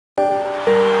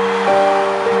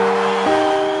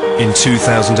In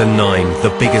 2009,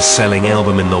 the biggest selling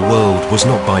album in the world was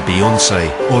not by Beyoncé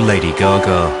or Lady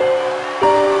Gaga.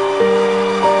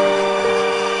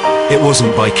 It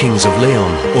wasn't by Kings of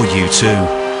Leon or U2.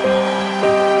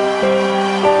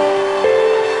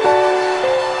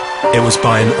 It was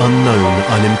by an unknown,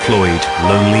 unemployed,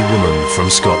 lonely woman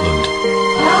from Scotland.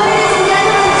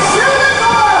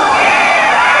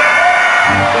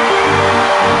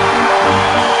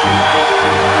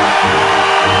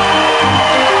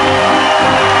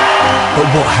 But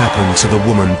what happened to the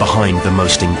woman behind the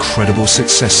most incredible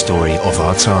success story of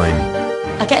our time?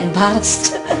 I get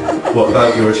embarrassed. What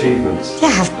about your achievements? Yeah,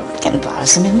 I get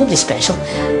embarrassed. I mean, nobody special.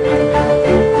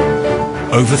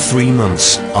 Over 3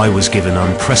 months, I was given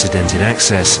unprecedented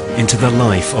access into the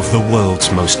life of the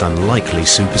world's most unlikely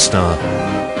superstar.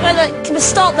 Well, can we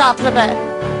stop that for a bit?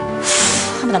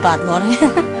 I'm in a bad morning.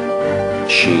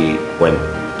 She went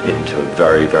into a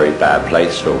very, very bad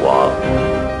place for a while.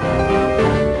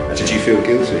 Did you feel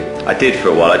guilty? I did for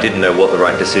a while. I didn't know what the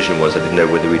right decision was. I didn't know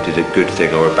whether we did a good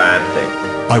thing or a bad thing.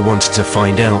 I wanted to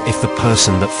find out if the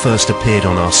person that first appeared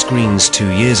on our screens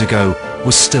 2 years ago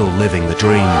was still living the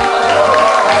dream.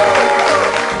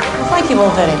 Well, thank you all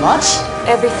very much.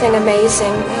 Everything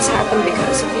amazing has happened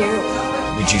because of you.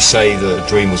 Would you say that a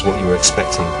dream was what you were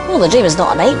expecting? Well, the dream is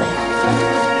not a nightmare.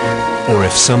 Or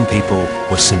if some people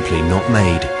were simply not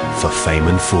made for fame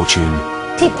and fortune.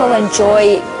 People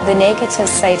enjoy the negative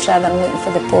side rather than looking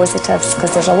for the positives,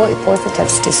 because there's a lot of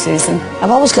positives to Susan.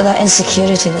 I've always got that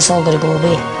insecurity that's all going to go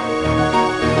away.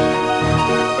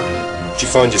 Do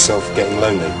you find yourself getting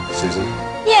lonely, Susan?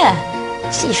 Yeah.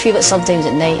 See, you feel it sometimes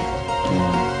at night.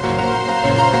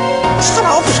 Shut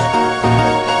up!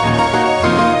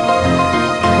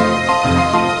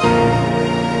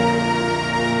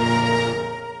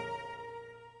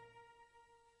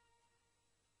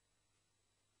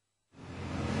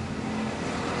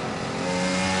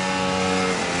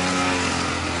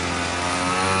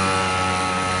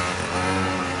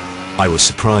 I was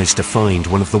surprised to find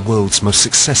one of the world's most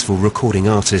successful recording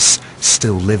artists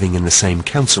still living in the same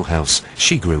council house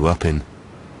she grew up in.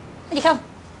 Here you come.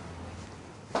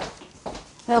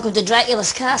 Welcome to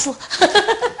Dracula's castle.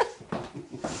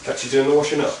 Catch you doing the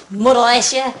washing up? More or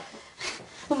less, yeah.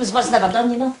 Woman's work's never done,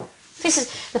 you know.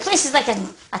 The place is like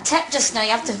a tip just now.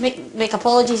 You have to make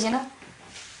apologies, you know.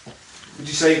 Would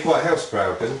you say you're quite house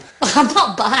proud then? I'm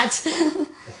not bad.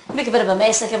 Make a bit of a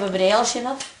mess like everybody else, you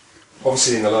know.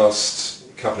 Obviously in the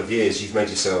last couple of years you've made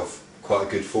yourself quite a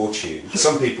good fortune.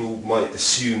 Some people might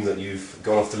assume that you've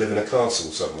gone off to live in a castle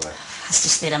somewhere. That's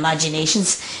just their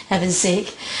imaginations, heaven's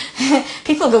sake.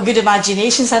 People have got good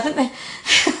imaginations, haven't they?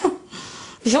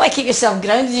 If you want to keep yourself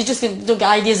grounded, you just don't get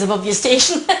ideas above your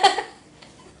station.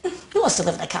 Who wants to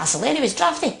live in a castle anyway? It's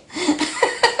drafty.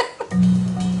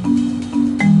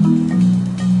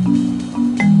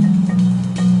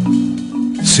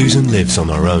 Susan lives on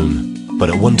her own, but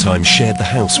at one time shared the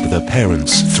house with her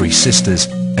parents, 3 sisters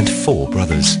and 4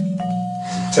 brothers.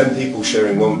 10 people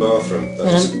sharing one bathroom.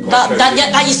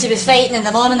 That used to be frightening in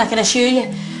the morning, I can assure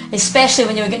you. Especially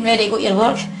when you were getting ready to go to your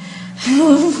work.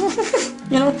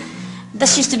 You know,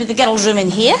 this used to be the girls' room in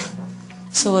here.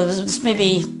 So it was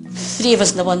maybe 3 of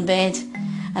us in the one bed.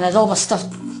 And I had all my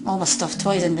stuffed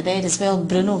toys in the bed as well.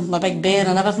 Bruno, my big bear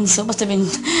and everything. So it must have been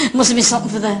something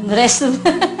for the rest of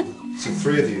them. So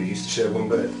 3 of you used to share one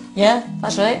bed? Yeah,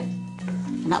 that's right.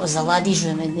 And that was the laddies'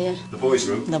 room in there. The boys'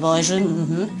 room? The boys'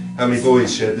 room, How many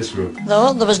boys shared this room?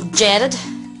 No, there was Jared,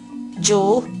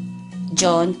 Joe,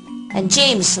 John and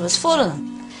James. There was 4 of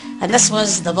them. And this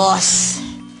was the boss,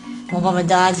 my mum and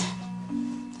dad.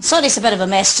 Sorry it's a bit of a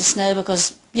mess just now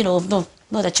because, you know, I've not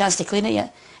had a chance to clean it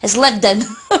yet. It's lived in.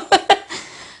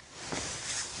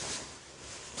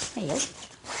 There you go.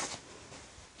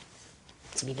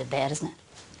 It's a wee bit better, isn't it?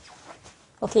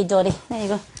 Okay, Dory, there you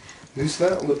go. Who's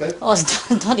that on the bed? Oh, it's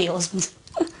Dory Osmond.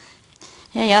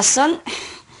 Here you are, son.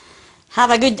 Have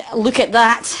a good look at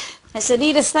that. It's the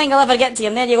nearest thing I'll ever get to you,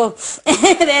 and there you go.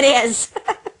 There he is.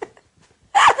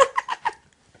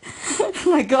 Oh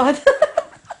my God.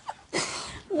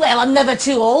 Well, I'm never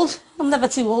too old. I'm never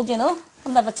too old, you know.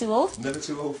 I'm never too old. Never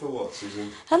too old for what,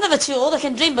 Susan? I'm never too old. I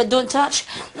can dream but don't touch.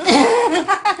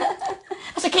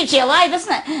 That's what keeps you alive,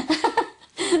 isn't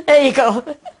it? There you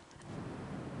go.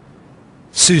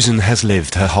 Susan has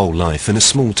lived her whole life in a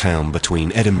small town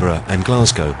between Edinburgh and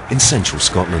Glasgow in central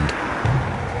Scotland.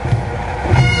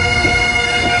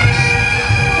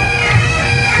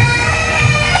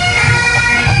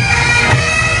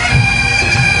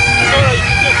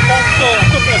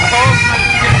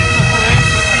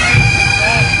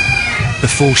 The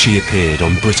Before she appeared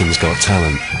on Britain's Got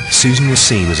Talent, Susan was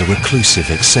seen as a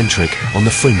reclusive eccentric on the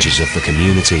fringes of the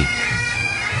community.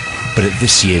 But at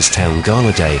this year's Town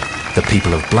Gala Day, the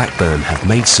people of Blackburn have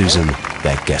made Susan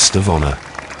their guest of honour.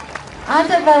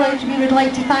 As a village, we would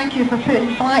like to thank you for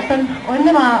putting Blackburn on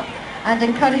the map and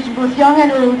encouraging both young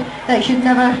and old that you should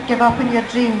never give up on your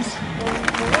dreams.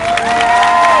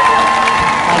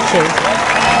 Thank you.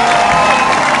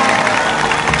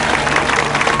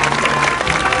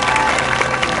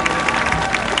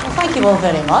 Thank you all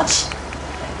very much.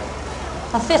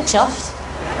 I'm fair chuffed.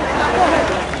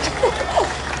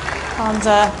 And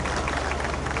I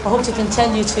hope to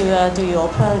continue to do you all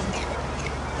proud.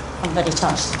 I'm very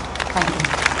touched. Thank you.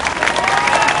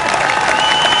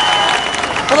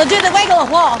 Will I do the wiggle or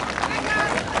what?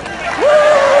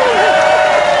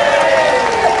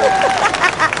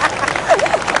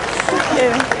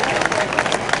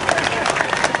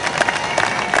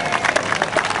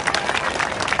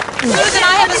 Susan, I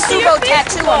have a Subo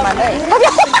tattoo on my leg.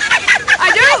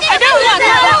 I do.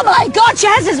 Oh my God, she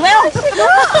has as well.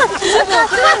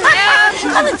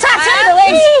 And the tattoo on the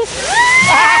leg.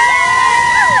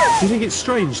 Do you think it's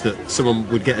strange that someone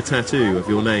would get a tattoo of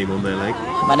your name on their leg?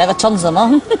 Whatever turns them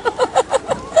on.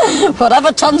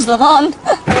 Whatever turns them on.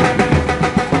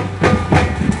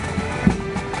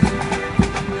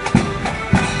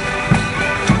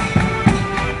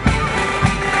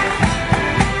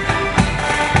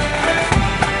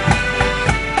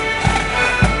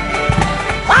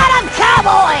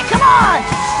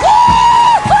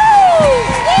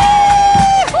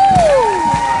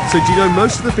 So do you know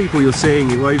most of the people you're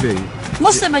seeing waving?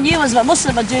 Most of them are new ones, but most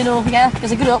of them I do know, yeah, because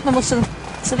I grew up with most of them.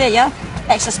 So there you are,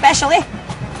 extra special, eh?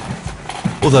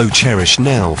 Although cherished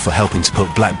now for helping to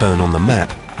put Blackburn on the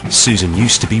map, Susan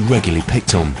used to be regularly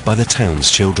picked on by the town's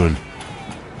children.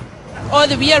 All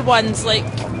the weird ones, like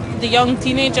the young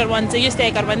teenager ones, they used to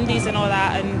egg our windies and all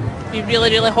that and be really,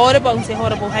 really horrible and say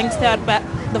horrible things to her, but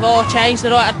they've all changed.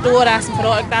 They're all at our door asking for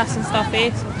autographs and stuff,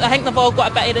 eh? So I think they've all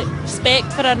got a bit of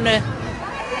respect for her now.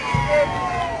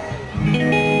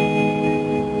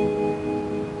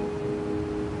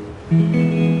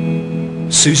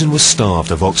 Susan was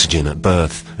starved of oxygen at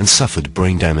birth and suffered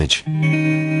brain damage.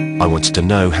 I wanted to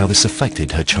know how this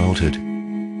affected her childhood.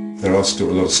 There are a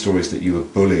lot of stories that you were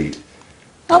bullied.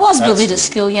 I was bullied at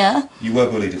school, yeah. You were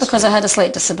bullied at school? Because I had a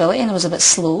slight disability and I was a bit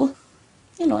slow.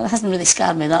 You know, it hasn't really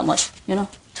scarred me that much, you know.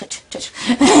 Twitch, twitch.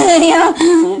 You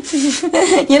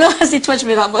know, it hasn't twitched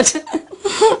me that much.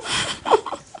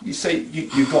 You say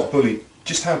you got bullied.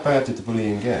 Just how bad did the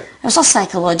bullying get? It was all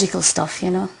psychological stuff,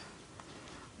 you know.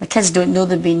 The kids don't know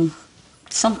they've been...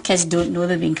 Some kids don't know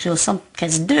they've been cruel. Some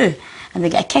kids do. And they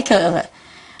get a kick out of it.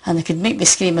 And they could make me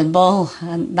scream and bawl.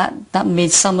 And that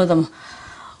made some of them...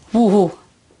 Whoa,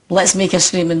 let's make her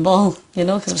scream and bawl, you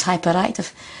know, because it was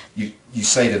hyperactive. You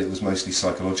say that it was mostly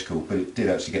psychological, but it did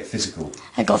actually get physical.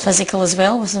 It got physical as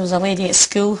well. There was a lady at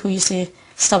school who used to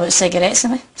stub out cigarettes at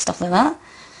me, stuff like that.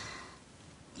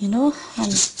 You know. And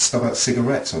just stub out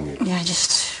cigarettes on you? Yeah,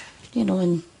 just, you know,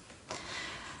 and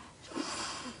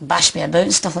bash me about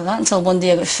and stuff like that until one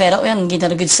day I got fed up with her and gave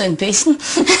her a good sound pacing.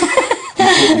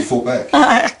 You fought back?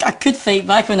 I could fight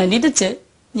back when I needed to,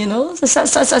 you know.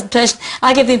 That's impression.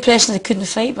 I gave the impression I couldn't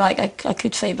fight back. I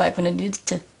could fight back when I needed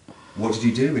to. What did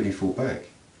you do when you fought back?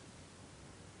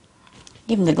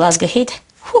 Give him the Glasgow head.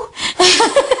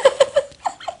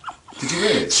 Did you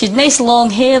really? She'd nice long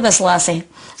hair, this lassie.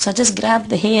 So I just grabbed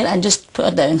the hair and just put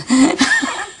her down.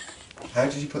 How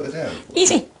did you put her down?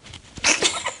 Easy.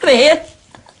 The hair.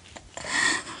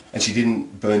 And she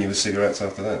didn't burn you with cigarettes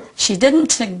after that? She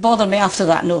didn't bother me after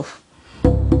that, no.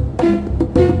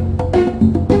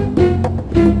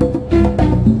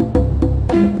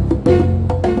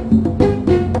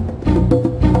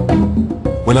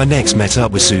 When I next met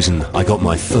up with Susan, I got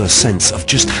my first sense of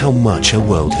just how much her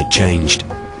world had changed.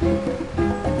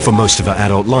 For most of her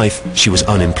adult life, she was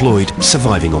unemployed,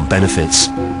 surviving on benefits.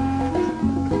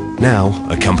 Now,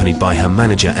 accompanied by her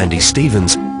manager Andy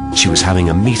Stevens, she was having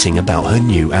a meeting about her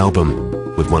new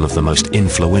album with one of the most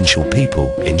influential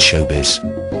people in showbiz.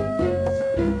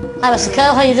 Hi, Mr.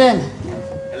 Curl, how you doing?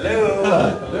 Hello.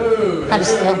 Hello. Hi,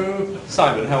 Mr. Curl.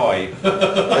 Simon, how are you?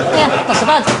 Yeah, not so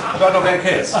bad. Do I not get a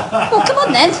kiss? Oh, come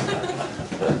on then.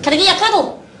 Can I get you a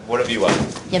cuddle? Whatever you want.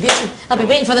 You're beautiful. I've been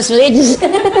waiting for this for ages.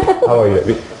 How are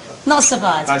you? Not so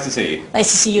bad. Nice to see you. Nice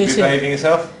to see you You too. behaving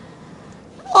yourself?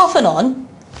 Off and on.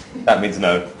 That means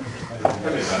no.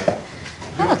 Come here, buddy.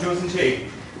 Do you want some tea?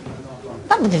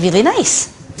 That would be really nice.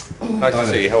 Nice to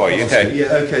see you. How are you? Okay.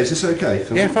 Yeah, okay. Is this okay?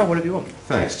 Yeah, fine. Whatever you want.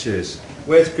 Thanks, cheers.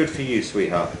 Where's good for you,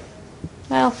 sweetheart?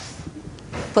 Well,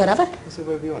 whatever. What's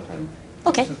wherever you want, honey?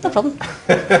 Okay, no problem.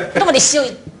 I don't want to steal.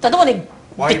 I don't want to.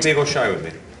 Why are you being all shy with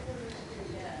me?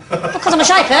 Because I'm a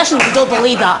shy person. If you don't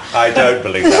believe that. I don't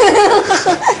believe that.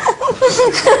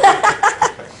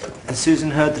 Has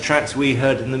Susan heard the tracks we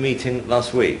heard in the meeting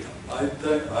last week? I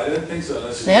don't think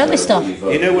so. The early stuff.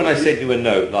 You know when I sent you a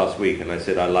note last week and I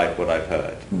said I like what I've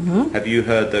heard? Mm-hmm. Have you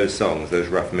heard those songs, those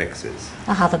rough mixes?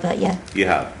 I have a bit, yeah. You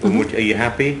have? Mm-hmm. Are you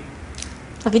happy?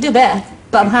 I could do better,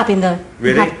 but I'm happy in the...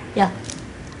 Really? Yeah.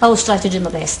 I always try to do my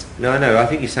best. No, I know. I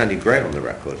think you sounded great on the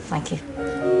record. Thank you.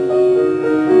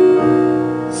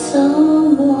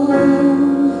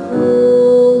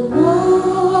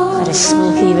 Very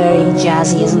smoky, very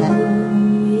jazzy, isn't it?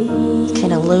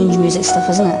 Kind of lounge music stuff,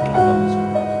 isn't it?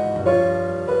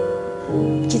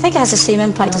 Do you think it has the same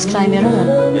impact as Cry Me a River?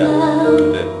 Yeah.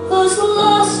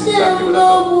 Exactly what I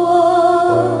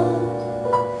thought.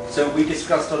 So we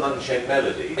discussed on Unchained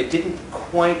Melody. It didn't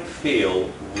quite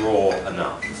feel raw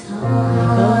enough.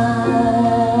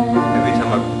 Every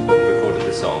time I recorded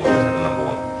the song, it was at number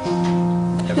one.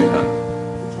 Every time.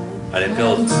 And it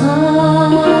feels...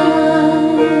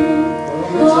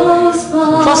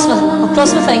 I'll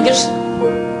cross my fingers.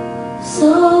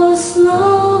 So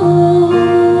slowly,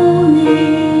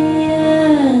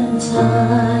 and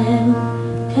time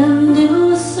can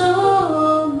do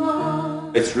so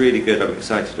much. It's really good. I'm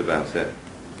excited about it.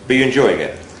 Are you enjoying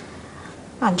it?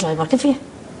 I enjoy working for you.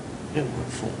 You don't work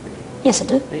for me. Yes, I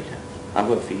do. No, you don't. I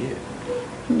work for you.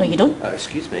 No, you don't.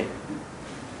 Excuse me.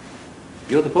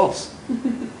 You're the boss.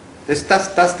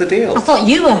 That's the deal. I thought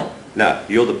you were. No,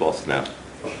 you're the boss now.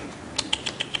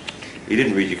 You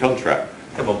didn't read your contract.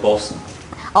 Come on, boss.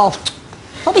 Oh,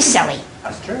 don't be silly.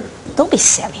 That's true. Don't be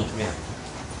silly. Yeah.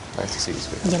 Nice to see you,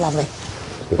 sweet. You're lovely.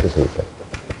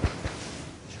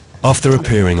 After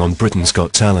appearing on Britain's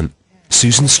Got Talent,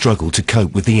 Susan struggled to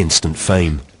cope with the instant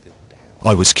fame.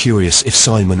 I was curious if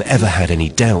Simon ever had any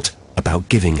doubt about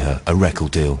giving her a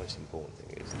record deal.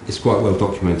 It's quite well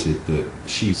documented that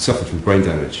she suffered from brain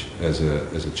damage as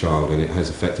a child, and it has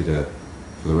affected her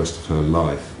for the rest of her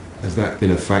life. Has that been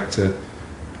a factor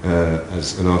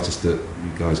as an artist that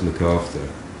you guys look after?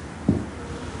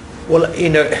 Well, you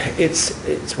know,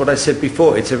 it's what I said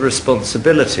before. It's a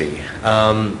responsibility.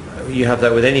 You have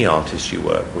that with any artist you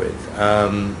work with.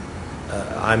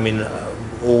 I mean,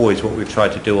 always what we've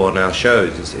tried to do on our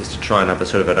shows is to try and have a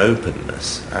sort of an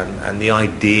openness, and the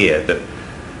idea that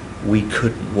we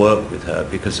couldn't work with her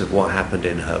because of what happened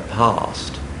in her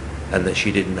past, and that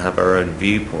she didn't have her own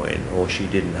viewpoint, or she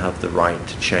didn't have the right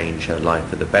to change her life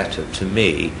for the better, to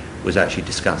me was actually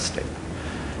disgusting.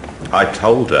 I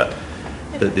told her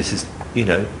that this is, you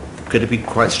know, going to be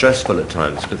quite stressful at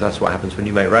times, because that's what happens when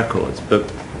you make records,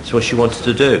 but it's what she wanted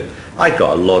to do. I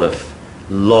got a lot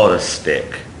of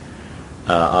stick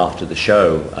after the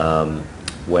show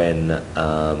when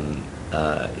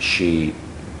she,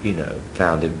 you know,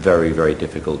 found it very, very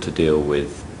difficult to deal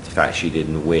with the fact she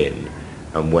didn't win,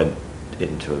 and went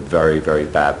into a very, very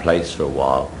bad place for a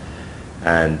while.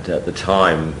 And at the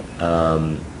time,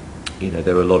 you know,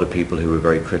 there were a lot of people who were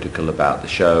very critical about the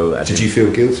show. And did you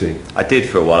feel guilty? I did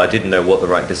for a while. I didn't know what the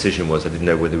right decision was. I didn't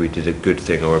know whether we did a good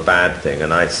thing or a bad thing,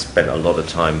 and I spent a lot of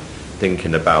time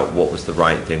thinking about what was the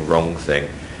right thing, wrong thing.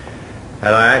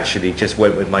 And I actually just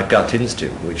went with my gut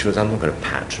instinct, which was, I'm not going to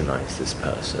patronize this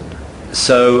person.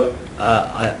 So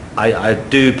I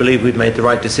do believe we've made the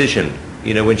right decision.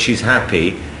 You know, when she's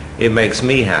happy, it makes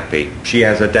me happy. She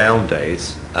has her down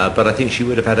days, but I think she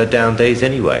would have had her down days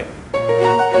anyway.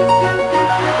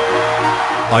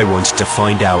 I wanted to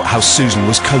find out how Susan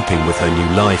was coping with her new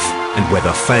life, and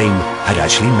whether fame had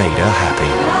actually made her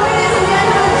happy.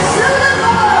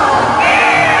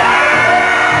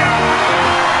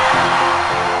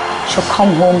 She'll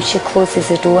come home, she closes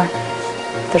the door.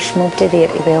 There's nobody there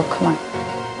to welcome her.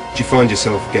 Do you find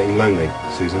yourself getting lonely,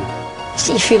 Susan?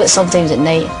 You feel it sometimes at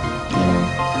night.